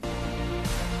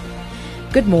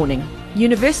Good morning.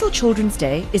 Universal Children's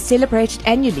Day is celebrated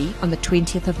annually on the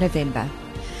 20th of November.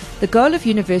 The goal of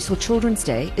Universal Children's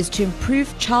Day is to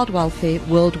improve child welfare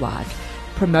worldwide,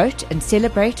 promote and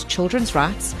celebrate children's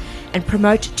rights, and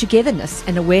promote togetherness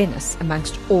and awareness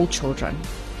amongst all children.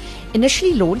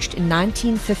 Initially launched in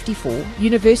 1954,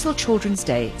 Universal Children's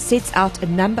Day sets out a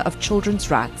number of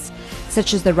children's rights,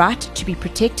 such as the right to be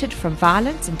protected from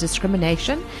violence and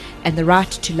discrimination, and the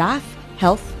right to life,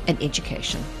 health, and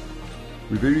education.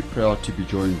 We're very proud to be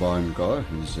joined by Ngai,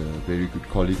 who's a very good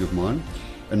colleague of mine.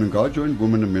 And Ngai joined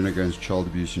Women and Men Against Child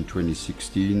Abuse in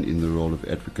 2016 in the role of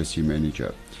Advocacy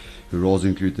Manager. Her roles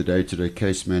include the day-to-day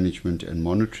case management and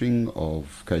monitoring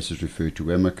of cases referred to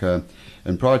WAMACA,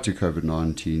 and prior to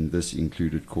COVID-19, this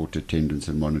included court attendance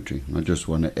and monitoring. I just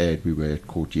want to add, we were at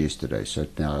court yesterday, so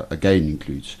it now again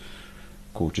includes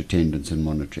court attendance and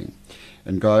monitoring.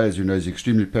 And Ngai, as you know, is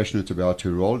extremely passionate about her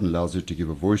role and allows her to give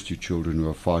a voice to children who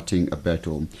are fighting a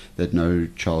battle that no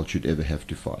child should ever have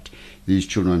to fight. These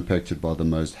children are impacted by the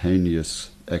most heinous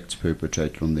acts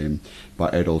perpetrated on them by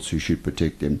adults who should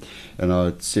protect them. And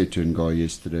I said to Ngai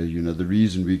yesterday, the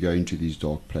reason we go into these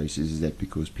dark places is that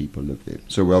because people live there.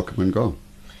 So welcome, Ngai.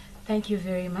 Thank you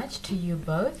very much to you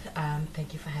both.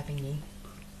 Thank you for having me.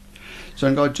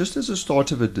 So Ngai, just as a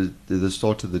start of the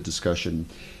start of the discussion,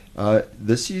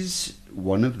 this is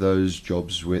one of those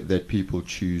jobs that people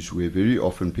choose where very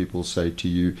often people say to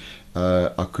you,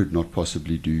 I could not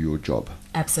possibly do your job.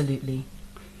 Absolutely.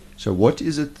 So what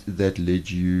is it that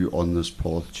led you on this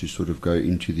path to sort of go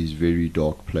into these very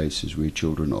dark places where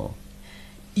children are?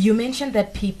 You mentioned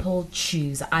that people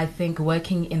choose. I think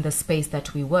working in the space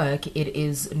that we work, it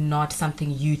is not something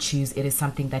you choose, it is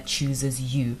something that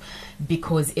chooses you,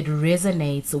 because it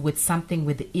resonates with something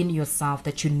within yourself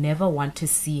that you never want to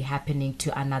see happening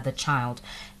to another child.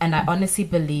 And I honestly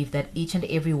believe that each and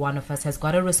every one of us has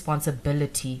got a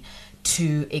responsibility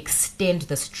to extend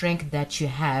the strength that you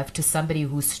have to somebody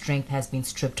whose strength has been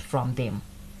stripped from them.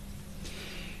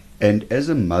 And as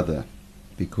a mother,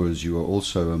 because you are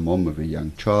also a mom of a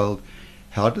young child,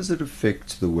 how does it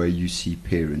affect the way you see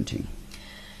parenting?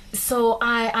 So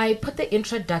I put the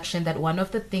introduction that one of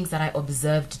the things that I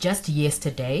observed just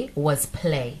yesterday was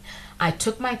play. I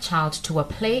took my child to a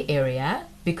play area.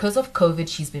 Because of COVID,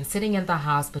 she's been sitting in the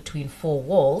house between four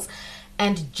walls,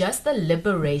 and just the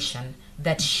liberation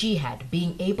that she had,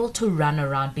 being able to run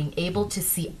around, being able to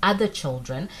see other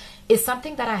children, is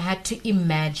something that I had to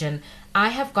imagine. I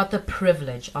have got the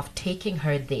privilege of taking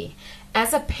her there.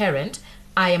 As a parent,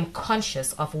 I am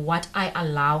conscious of what I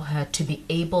allow her to be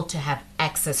able to have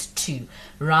access to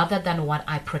rather than what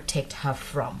I protect her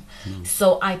from.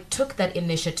 So I took that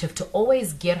initiative to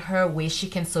always get her where she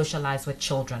can socialize with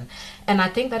children. And I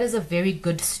think that is a very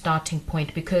good starting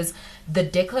point, because the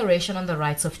Declaration on the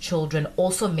Rights of Children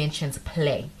also mentions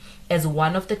play as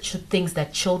one of the things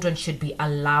that children should be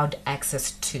allowed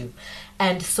access to.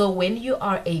 And so when you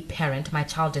are a parent, my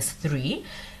child is 3,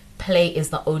 play is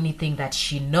the only thing that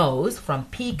she knows, from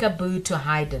peekaboo to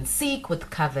hide and seek with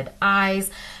covered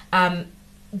eyes.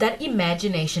 That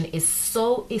imagination is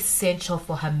so essential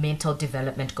for her mental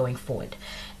development going forward.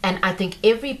 And I think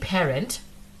every parent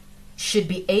should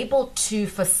be able to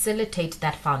facilitate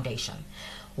that foundation.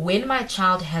 When my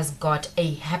child has got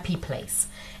a happy place,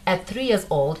 at 3 years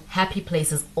old, happy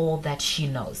place is all that she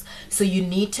knows. So you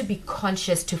need to be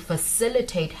conscious to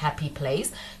facilitate happy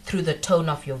place through the tone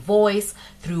of your voice,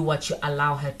 through what you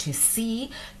allow her to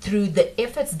see, through the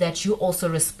efforts that you also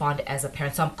respond as a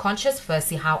parent. So I'm conscious,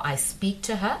 firstly, how I speak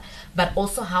to her, but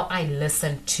also how I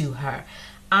listen to her.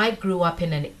 I grew up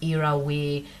in an era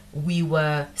where we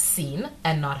were seen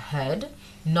and not heard,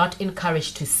 not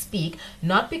encouraged to speak,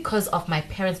 not because of my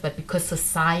parents, but because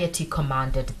society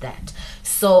commanded that.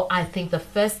 So I think the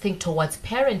first thing towards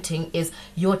parenting is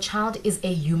your child is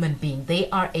a human being. They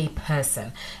are a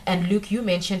person. And Luke, you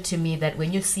mentioned to me that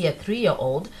when you see a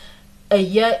 3-year-old, a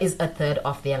year is a third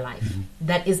of their life. Mm-hmm.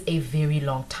 That is a very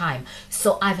long time.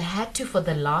 So I've had to, for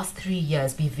the last 3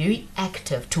 years, be very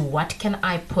active to what can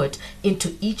I put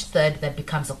into each third that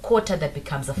becomes a quarter, that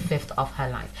becomes a fifth of her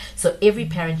life. So every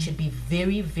parent should be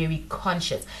very, very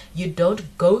conscious. You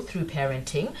don't go through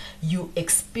parenting, you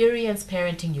experience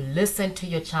parenting, you listen to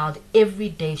your child. Every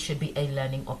day should be a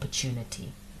learning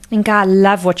opportunity. And Ngai, I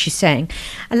love what you're saying.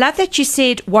 I love that you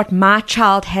said what my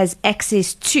child has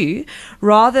access to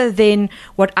rather than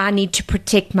what I need to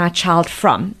protect my child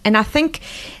from. And I think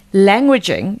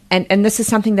languaging, and this is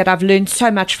something that I've learned so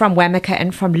much from WAMACA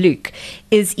and from Luke,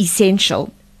 is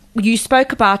essential. You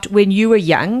spoke about when you were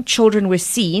young, children were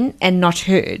seen and not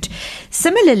heard.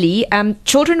 Similarly,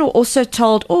 children were also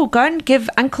told, oh, go and give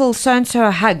Uncle so-and-so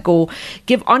a hug or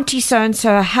give Auntie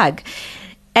so-and-so a hug.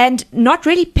 and not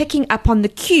really picking up on the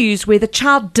cues where the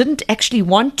child didn't actually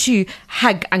want to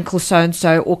hug Uncle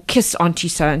so-and-so or kiss Auntie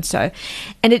so-and-so.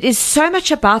 And it is so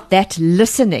much about that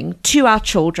listening to our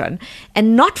children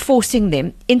and not forcing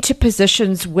them into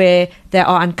positions where they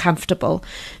are uncomfortable.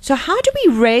 So how do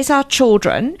we raise our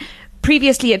children?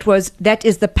 Previously, it was that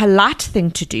is the polite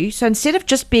thing to do. So instead of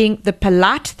just being the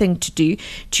polite thing to do,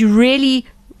 to really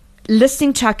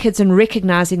listening to our kids and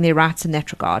recognizing their rights in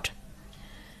that regard.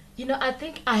 You know, I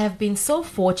think I have been so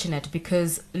fortunate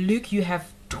because, Luke, you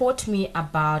have taught me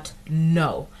about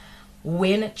no.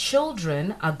 When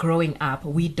children are growing up,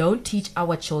 we don't teach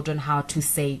our children how to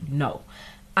say no.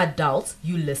 Adults,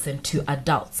 you listen to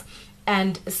adults.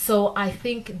 And so I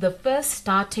think the first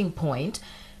starting point,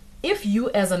 if you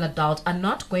as an adult are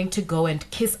not going to go and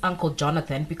kiss Uncle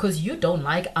Jonathan because you don't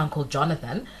like Uncle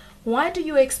Jonathan, why do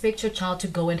you expect your child to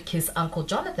go and kiss Uncle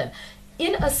Jonathan?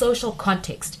 In a social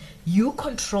context, you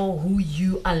control who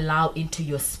you allow into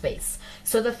your space.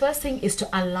 So the first thing is to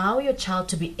allow your child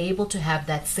to be able to have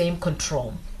that same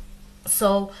control.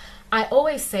 So I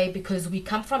always say, because we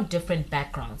come from different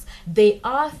backgrounds, there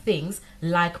are things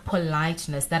like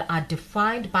politeness that are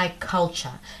defined by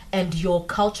culture and your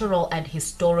cultural and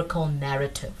historical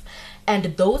narrative.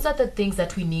 And those are the things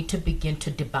that we need to begin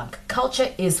to debunk. Culture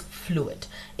is fluid.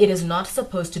 It is not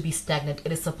supposed to be stagnant.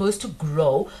 It is supposed to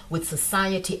grow with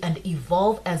society and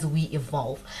evolve as we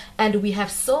evolve. And we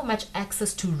have so much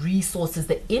access to resources.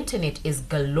 The internet is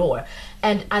galore.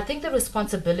 And I think the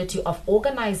responsibility of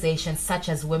organizations such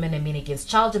as Women and Men Against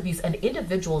Child Abuse and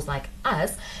individuals like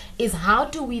us is how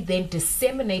do we then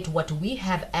disseminate what we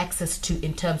have access to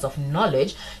in terms of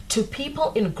knowledge to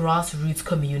people in grassroots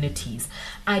communities.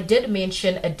 I did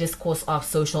mention a discourse of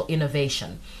social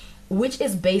innovation, which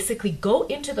is basically go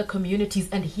into the communities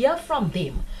and hear from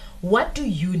them. What do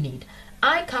you need?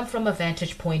 I come from a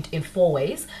vantage point in 4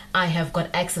 ways. I have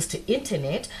got access to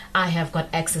internet. I have got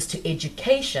access to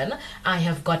education. I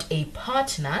have got a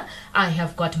partner. I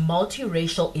have got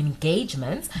multiracial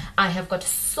engagements. I have got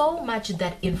so much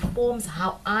that informs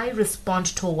how I respond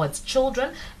towards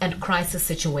children and crisis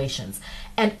situations.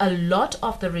 And a lot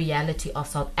of the reality of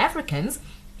South Africans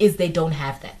is they don't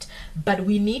have that. But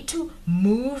we need to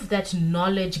move that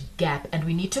knowledge gap and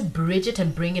we need to bridge it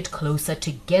and bring it closer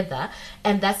together.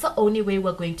 And that's the only way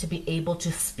we're going to be able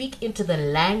to speak into the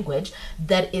language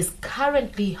that is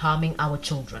currently harming our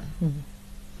children.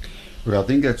 Well, I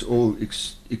think that's all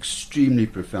extremely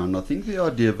profound. I think the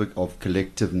idea of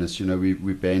collectiveness, you know,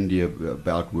 we bandy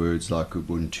about words like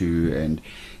Ubuntu, and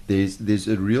there's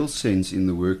a real sense in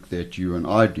the work that you and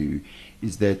I do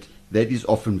is that is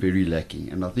often very lacking.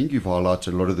 And I think you've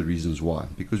highlighted a lot of the reasons why,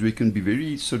 because we can be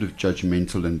very sort of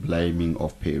judgmental and blaming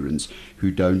of parents who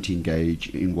don't engage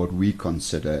in what we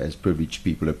consider as privileged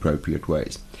people appropriate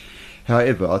ways.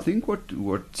 However, I think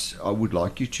what I would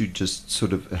like you to just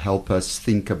sort of help us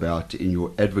think about in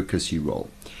your advocacy role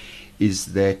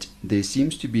is that there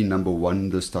seems to be, number one,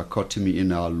 this dichotomy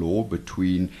in our law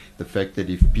between the fact that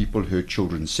if people hurt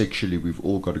children sexually, we've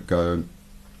all got to go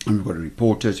and we've got to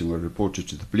report it, and we've got to report it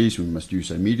to the police, we must do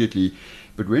so immediately.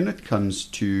 But when it comes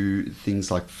to things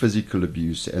like physical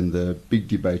abuse and the big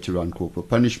debate around corporal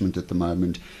punishment at the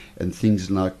moment and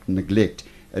things like neglect,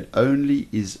 it only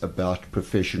is about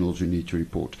professionals who need to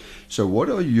report. So what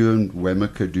are you and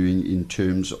WAMICA doing in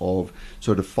terms of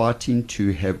sort of fighting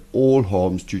to have all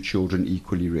harms to children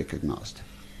equally recognized?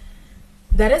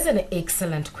 That is an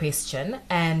excellent question,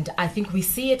 and I think we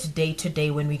see it day to day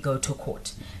when we go to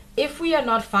court. If we are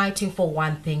not fighting for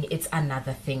one thing, it's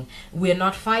another thing. We're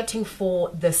not fighting for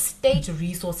the state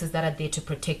resources that are there to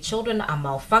protect children are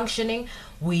malfunctioning.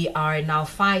 We are now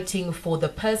fighting for the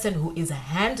person who is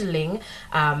handling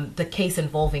the case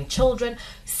involving children.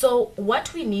 So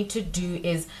what we need to do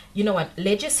is, you know what,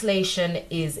 legislation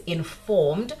is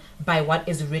informed by what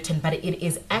is written, but it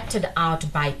is acted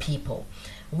out by people.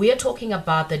 We are talking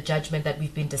about the judgment that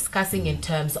we've been discussing in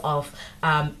terms of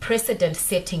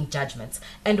precedent-setting judgments.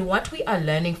 And what we are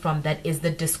learning from that is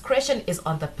the discretion is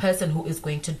on the person who is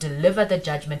going to deliver the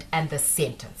judgment and the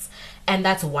sentence. And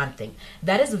that's one thing.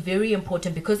 That is very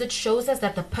important because it shows us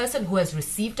that the person who has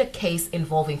received a case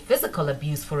involving physical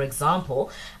abuse, for example,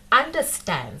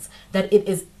 understands that it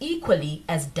is equally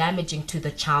as damaging to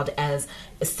the child as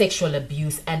sexual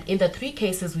abuse. And in the 3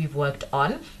 cases we've worked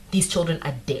on, these children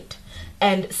are dead.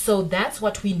 And so that's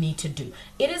what we need to do.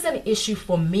 It is an issue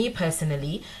for me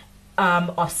personally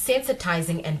of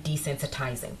sensitizing and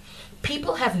desensitizing.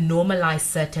 People have normalized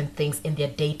certain things in their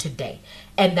day-to-day,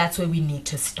 and that's where we need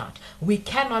to start. We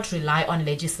cannot rely on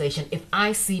legislation. If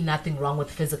I see nothing wrong with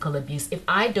physical abuse, if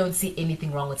I don't see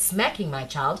anything wrong with smacking my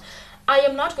child, I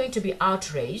am not going to be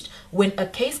outraged when a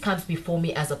case comes before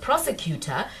me as a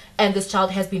prosecutor and this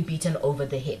child has been beaten over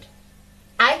the head.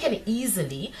 I can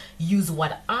easily use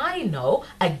what I know.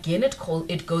 Again,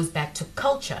 it goes back to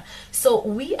culture. So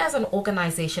we as an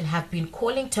organization have been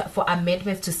calling for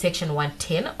amendments to Section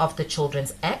 110 of the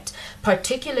Children's Act,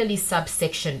 particularly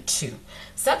subsection 2.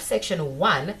 Subsection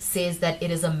 1 says that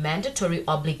it is a mandatory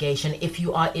obligation if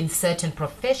you are in certain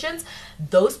professions.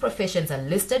 Those professions are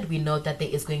listed. We know that there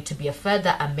is going to be a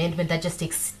further amendment that just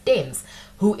extends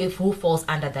who falls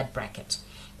under that bracket.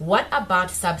 What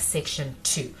about subsection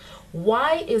 2?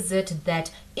 Why is it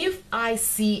that if I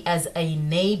see as a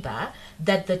neighbor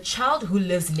that the child who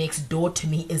lives next door to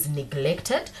me is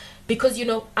neglected? Because,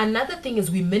 another thing is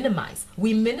we minimize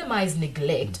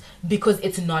neglect because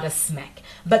it's not a smack.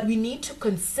 But we need to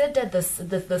consider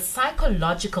the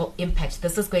psychological impact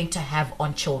this is going to have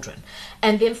on children.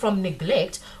 And then from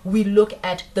neglect, we look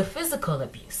at the physical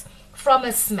abuse. From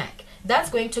a smack,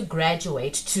 that's going to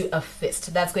graduate to a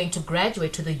fist. That's going to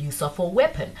graduate to the use of a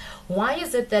weapon. Why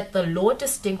is it that the law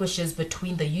distinguishes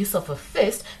between the use of a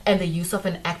fist and the use of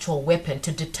an actual weapon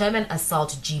to determine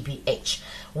assault GBH?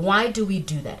 Why do we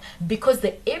do that? Because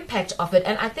the impact of it,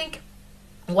 and I think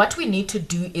what we need to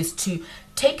do is to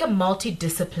take a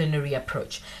multidisciplinary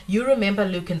approach. You remember,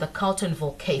 Luke, in the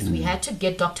Carltonville case, we had to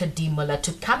get Dr. D. Muller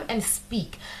to come and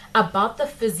speak about the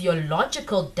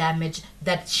physiological damage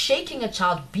that shaking a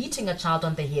child, beating a child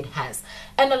on the head has.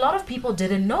 And a lot of people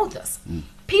didn't know this.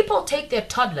 People take their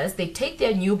toddlers, they take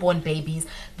their newborn babies,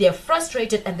 they're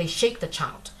frustrated and they shake the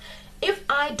child. If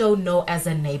I don't know as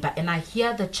a neighbor and I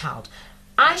hear the child,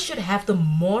 I should have the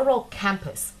moral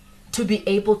compass to be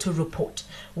able to report.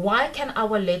 Why can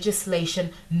our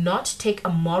legislation not take a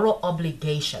moral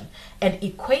obligation and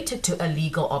equate it to a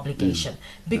legal obligation?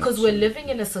 Because we're living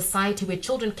in a society where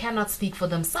children cannot speak for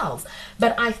themselves.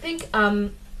 But I think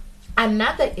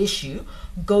another issue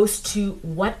goes to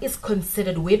what is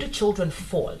considered, where do children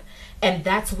fall? And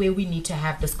that's where we need to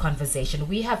have this conversation.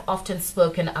 We have often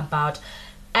spoken about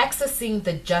accessing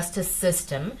the justice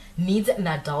system needs an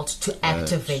adult to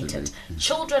activate it.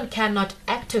 Children cannot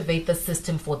activate the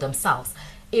system for themselves.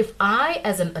 If I,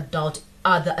 as an adult,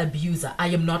 are the abuser, I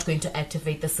am not going to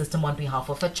activate the system on behalf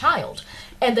of a child.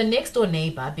 And the next door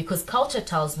neighbor, because culture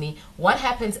tells me what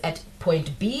happens at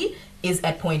point B is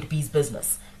at point B's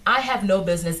business. I have no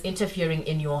business interfering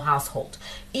in your household.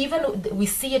 Even we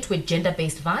see it with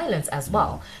gender-based violence as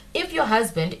well. If your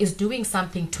husband is doing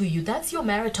something to you, that's your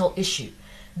marital issue.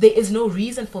 There is no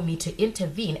reason for me to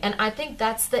intervene. And I think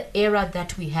that's the era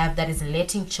that we have that is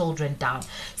letting children down.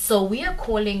 So we are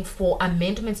calling for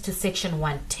amendments to Section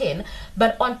 110,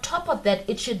 but on top of that,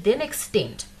 it should then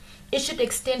extend. It should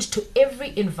extend to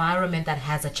every environment that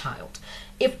has a child.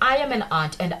 If I am an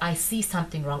aunt and I see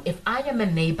something wrong, if I am a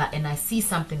neighbor and I see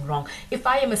something wrong, if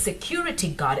I am a security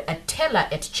guard, a teller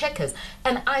at Checkers,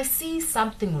 and I see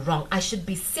something wrong, I should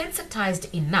be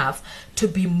sensitized enough to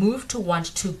be moved to want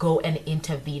to go and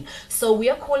intervene. So we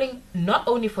are calling not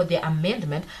only for the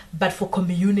amendment, but for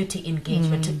community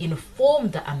engagement to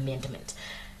inform the amendment.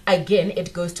 Again,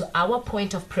 it goes to our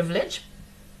point of privilege.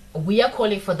 We are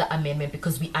calling for the amendment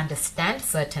because we understand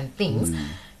certain things.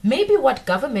 Maybe what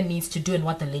government needs to do and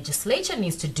what the legislature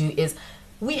needs to do is,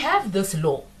 we have this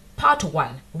law. Part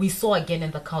 1, we saw again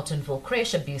in the Carltonville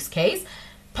creche abuse case.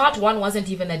 Part 1 wasn't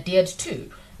even adhered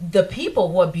to. The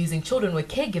people who are abusing children were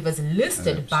caregivers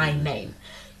listed by name.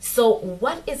 So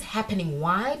what is happening?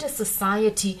 Why does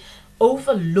society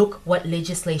overlook what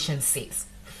legislation says?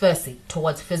 Firstly,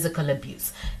 towards physical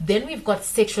abuse. Then we've got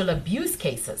sexual abuse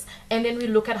cases. And then we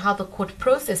look at how the court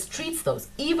process treats those,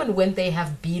 even when they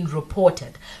have been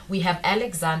reported. We have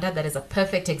Alexander, that is a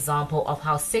perfect example of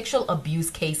how sexual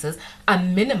abuse cases are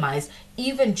minimized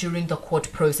even during the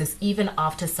court process, even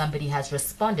after somebody has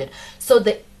responded. So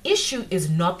the issue is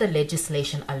not the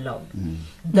legislation alone.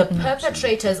 The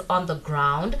perpetrators on the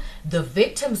ground, the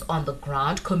victims on the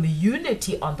ground,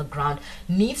 community on the ground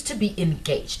needs to be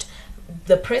engaged.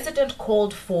 The president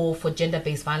called for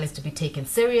gender-based violence to be taken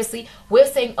seriously. We're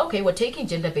saying, okay, we're taking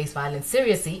gender-based violence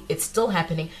seriously. It's still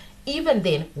happening. Even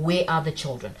then, where are the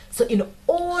children? So in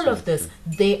all of this,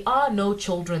 there are no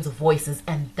children's voices.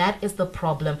 And that is the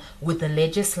problem with the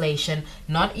legislation,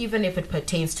 not even if it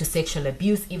pertains to sexual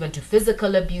abuse, even to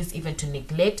physical abuse, even to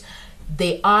neglect.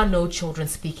 There are no children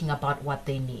speaking about what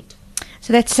they need.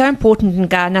 So that's so important,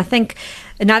 Nga. And I think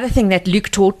another thing that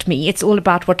Luke taught me, it's all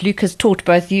about what Luke has taught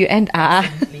both you and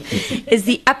I, is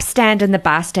the upstand and the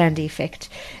bystander effect.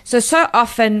 So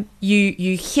often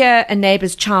you hear a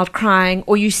neighbor's child crying,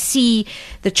 or you see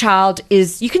the child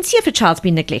you can see if a child's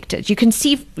been neglected. You can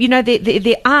see,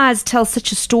 their eyes tell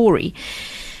such a story.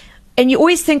 you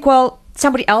always think, well,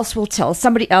 somebody else will tell,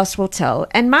 somebody else will tell.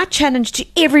 And my challenge to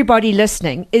everybody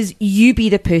listening is you be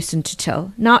the person to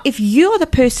tell. Now, if you're the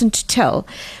person to tell,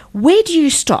 where do you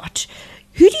start?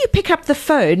 Who do you pick up the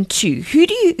phone to? Who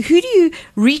do you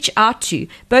reach out to?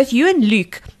 Both you and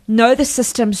Luke know the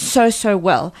system so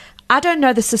well. I don't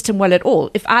know the system well at all.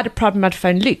 If I had a problem, I'd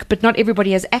phone Luke, but not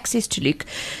everybody has access to Luke.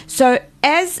 So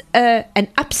as an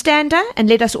upstander, and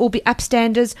let us all be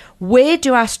upstanders, where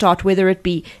do I start? Whether it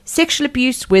be sexual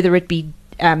abuse, whether it be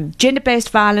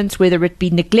gender-based violence, whether it be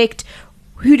neglect,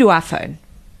 who do I phone?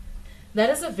 That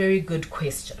is a very good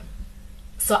question.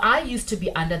 So I used to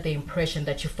be under the impression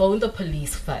that you phone the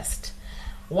police first.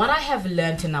 What I have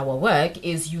learned in our work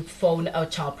is you phone a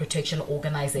child protection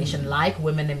organization like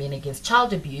Women and Men Against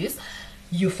Child Abuse.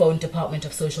 You phone Department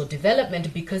of Social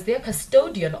Development because they're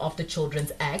custodian of the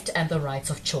Children's Act and the rights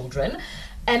of children.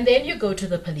 And then you go to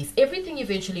the police. Everything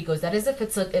eventually goes, that is if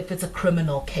it's a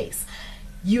criminal case.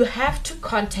 You have to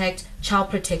contact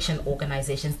child protection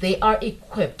organizations. They are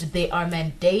equipped, they are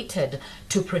mandated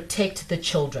to protect the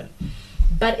children.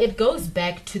 But it goes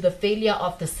back to the failure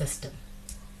of the system.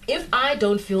 If I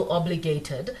don't feel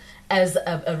obligated as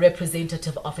a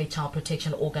representative of a child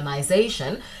protection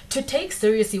organization to take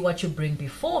seriously what you bring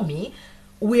before me,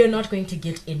 we are not going to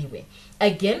get anywhere.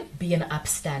 Again, be an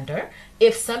upstander.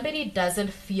 If somebody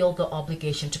doesn't feel the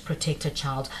obligation to protect a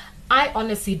child, I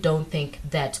honestly don't think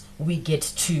that we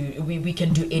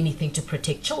can do anything to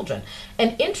protect children.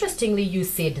 And interestingly, you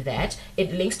said that.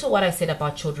 It links to what I said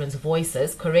about children's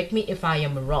voices. Correct me if I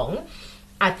am wrong.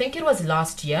 I think it was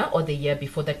last year or the year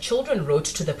before that children wrote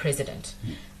to the president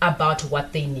about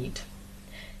what they need.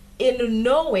 In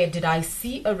nowhere did I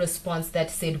see a response that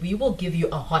said, we will give you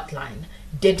a hotline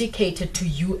dedicated to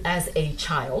you as a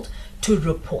child to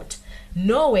report.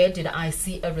 Nowhere did I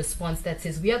see a response that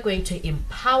says we are going to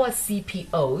empower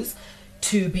CPOs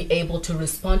to be able to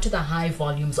respond to the high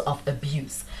volumes of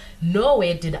abuse.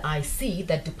 Nowhere did I see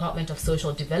that Department of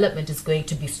Social Development is going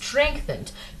to be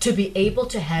strengthened to be able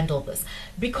to handle this.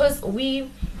 Because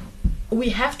we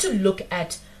have to look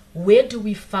at where do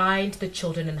we find the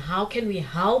children and how can we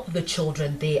help the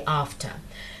children thereafter.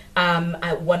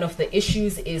 One of the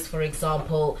issues is, for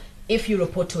example, if you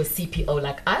report to a CPO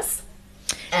like us,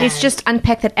 let's just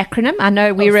unpack that acronym. I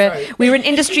know we're an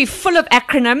industry full of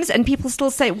acronyms, and people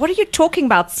still say, what are you talking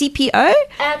about, CPO?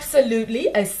 Absolutely.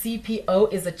 A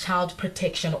CPO is a child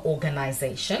protection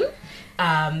organization.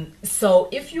 So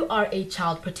if you are a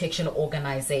child protection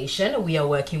organization, we are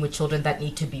working with children that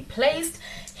need to be placed.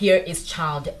 Here is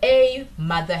child A.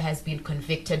 Mother has been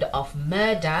convicted of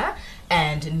murder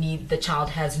and the child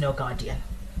has no guardian.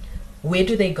 Where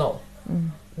do they go?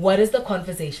 What is the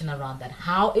conversation around that?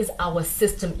 How is our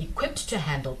system equipped to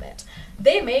handle that?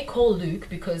 They may call Luke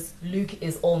because Luke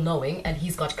is all-knowing and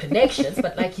he's got connections,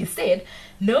 but like you said,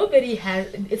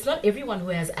 it's not everyone who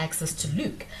has access to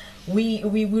Luke.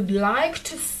 We would like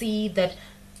to see that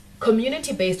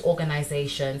community-based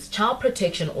organizations, child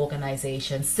protection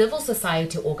organizations, civil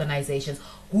society organizations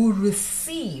who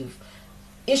receive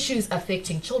issues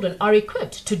affecting children are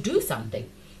equipped to do something.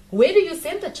 Where do you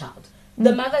send the child?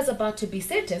 The mother's about to be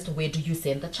sentenced. Where do you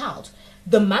send the child?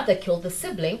 The mother killed the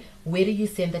sibling. Where do you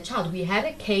send the child? We had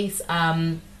a case,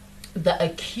 the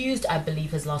accused, I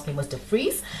believe his last name was De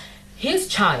Vries. His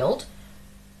child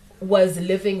was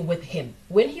living with him.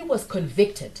 When he was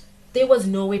convicted, there was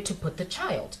nowhere to put the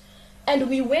child. And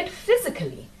we went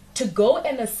physically to go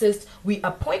and assist. We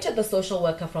appointed the social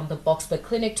worker from the Boksburg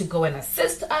Clinic to go and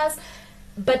assist us.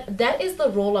 But that is the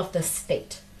role of the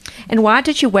state. And why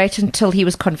did you wait until he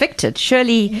was convicted?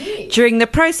 Surely during the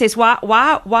process,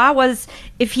 why was,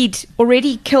 if he'd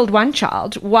already killed one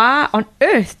child, why on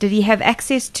earth did he have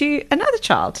access to another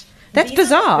child? That's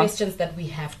bizarre. These are the questions that we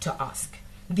have to ask.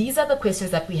 These are the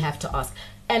questions that we have to ask.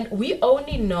 And we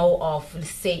only know of, let's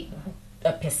say,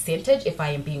 a percentage, if I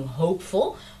am being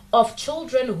hopeful, of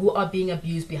children who are being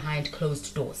abused behind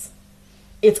closed doors.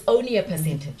 It's only a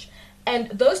percentage. And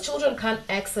those children can't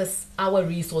access our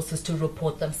resources to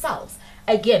report themselves.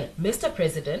 Again, Mr.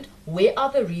 President, where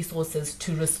are the resources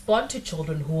to respond to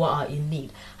children who are in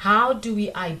need? How do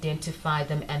we identify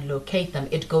them and locate them?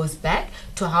 It goes back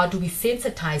to how do we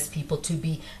sensitize people to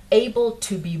be able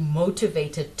to be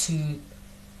motivated to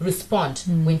respond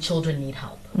when children need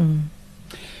help.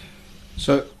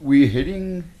 So we're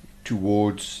heading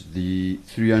towards the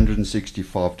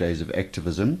 365 days of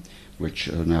activism, which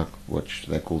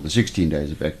they call the 16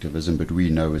 days of activism, but we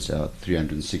know it's our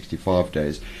 365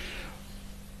 days.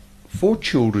 For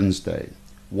Children's Day,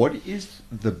 what is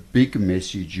the big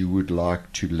message you would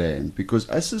like to land? Because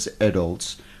us as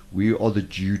adults, We are the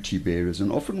duty bearers.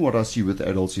 And often what I see with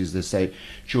adults is they say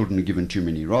children are given too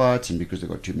many rights, and because they've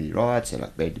got too many rights, they're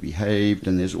like badly behaved,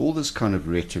 and there's all this kind of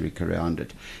rhetoric around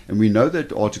it. And we know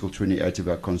that Article 28 of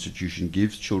our Constitution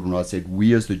gives children rights that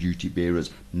we as the duty bearers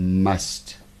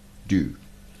must do.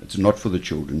 It's not for the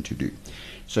children to do.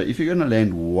 So if you're going to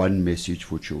land one message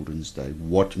for Children's Day,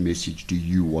 what message do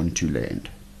you want to land?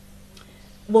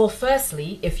 Well,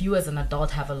 firstly, if you as an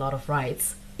adult have a lot of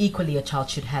rights, equally a child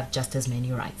should have just as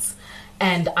many rights.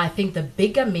 And I think the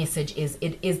bigger message is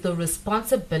it is the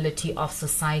responsibility of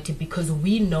society, because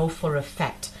we know for a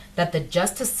fact that the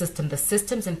justice system, the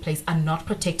systems in place, are not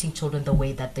protecting children the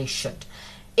way that they should.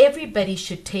 Everybody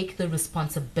should take the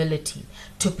responsibility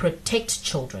to protect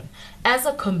children. As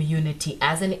a community,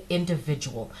 as an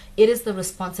individual, it is the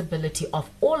responsibility of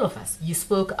all of us. You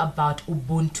spoke about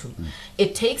Ubuntu.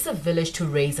 It takes a village to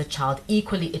raise a child.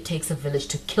 Equally, it takes a village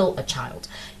to kill a child.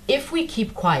 If we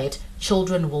keep quiet,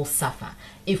 children will suffer.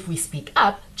 If we speak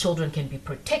up, children can be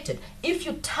protected. If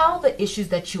you tell the issues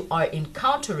that you are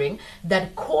encountering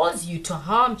that cause you to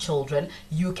harm children,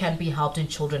 you can be helped and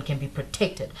children can be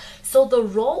protected. So the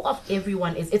role of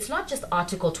everyone is, it's not just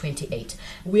Article 28.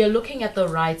 We are looking at the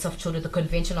rights of children, the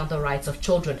Convention on the Rights of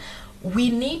Children.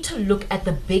 We need to look at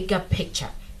the bigger picture.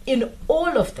 In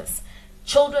all of this,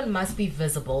 children must be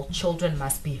visible, children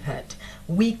must be heard.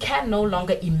 We can no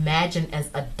longer imagine as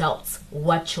adults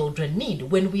what children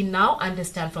need when we now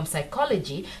understand from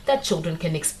psychology that children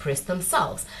can express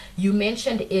themselves. You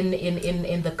mentioned in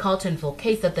the Carltonville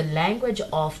case that the language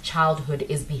of childhood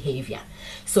is behavior.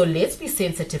 So let's be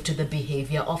sensitive to the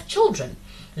behavior of children.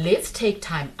 Let's take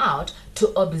time out to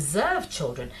observe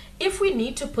children. If we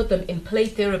need to put them in play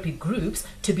therapy groups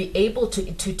to be able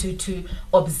to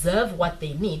observe what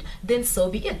they need, then so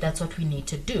be it. That's what we need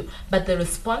to do. But the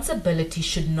responsibility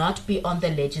should not be on the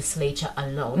legislature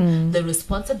alone. The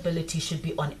responsibility should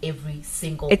be on every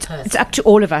single person. It's up to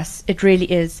all of us. It really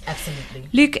is. Absolutely.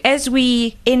 Luke, as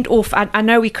we end off, I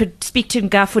know we could speak to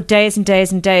Nga for days and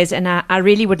days and days, and I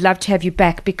really would love to have you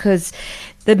back, because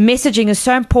the messaging is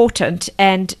so important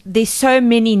and there's so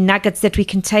many nuggets that we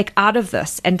can take out of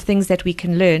this and things that we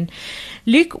can learn.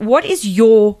 Luke, what is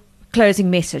your closing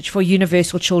message for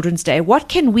Universal Children's Day? What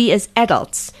can we as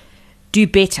adults do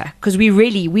better? Because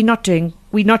we're not doing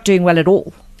well at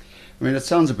all. I mean, it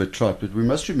sounds a bit trite, but we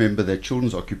must remember that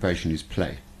children's occupation is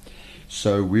play.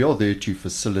 So we are there to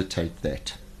facilitate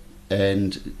that.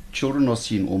 And children are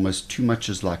seen almost too much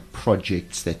as like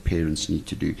projects that parents need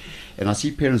to do. And I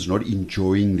see parents not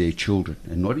enjoying their children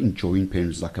and not enjoying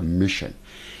parents like a mission.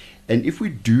 And if we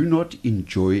do not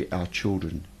enjoy our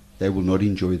children, they will not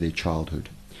enjoy their childhood.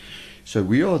 So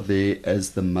we are there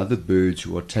as the mother birds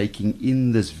who are taking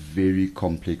in this very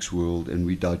complex world, and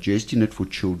we're digesting it for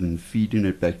children, feeding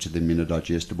it back to them in a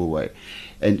digestible way.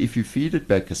 And if you feed it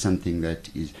back as something that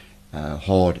is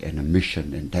hard and a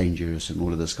mission and dangerous and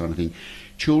all of this kind of thing,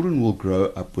 children will grow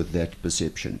up with that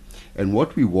perception. And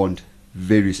what we want,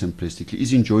 very simplistically,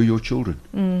 is enjoy your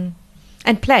children.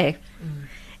 And play.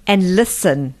 And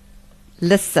listen.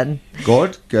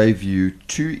 God gave you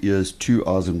 2 ears, 2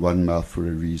 eyes and 1 mouth for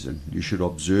a reason. You should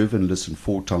observe and listen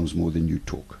 4 times more than you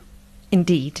talk.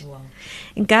 Indeed. Wow.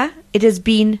 Nga, it has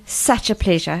been such a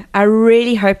pleasure. I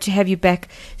really hope to have you back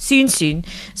soon,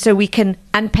 so we can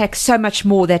unpack so much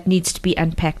more that needs to be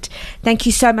unpacked. Thank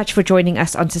you so much for joining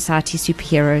us on Society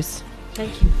Superheroes.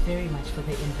 Thank you very much for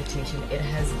the invitation. It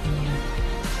has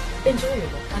been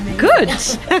enjoyable. Amazing. Good.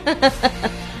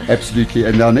 Absolutely.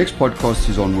 And our next podcast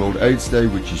is on World AIDS Day,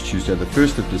 which is Tuesday the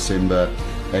 1st of December,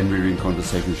 and we're in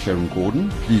conversation with Sharon Gordon.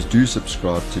 Please do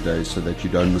subscribe today so that you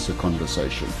don't miss a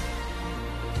conversation.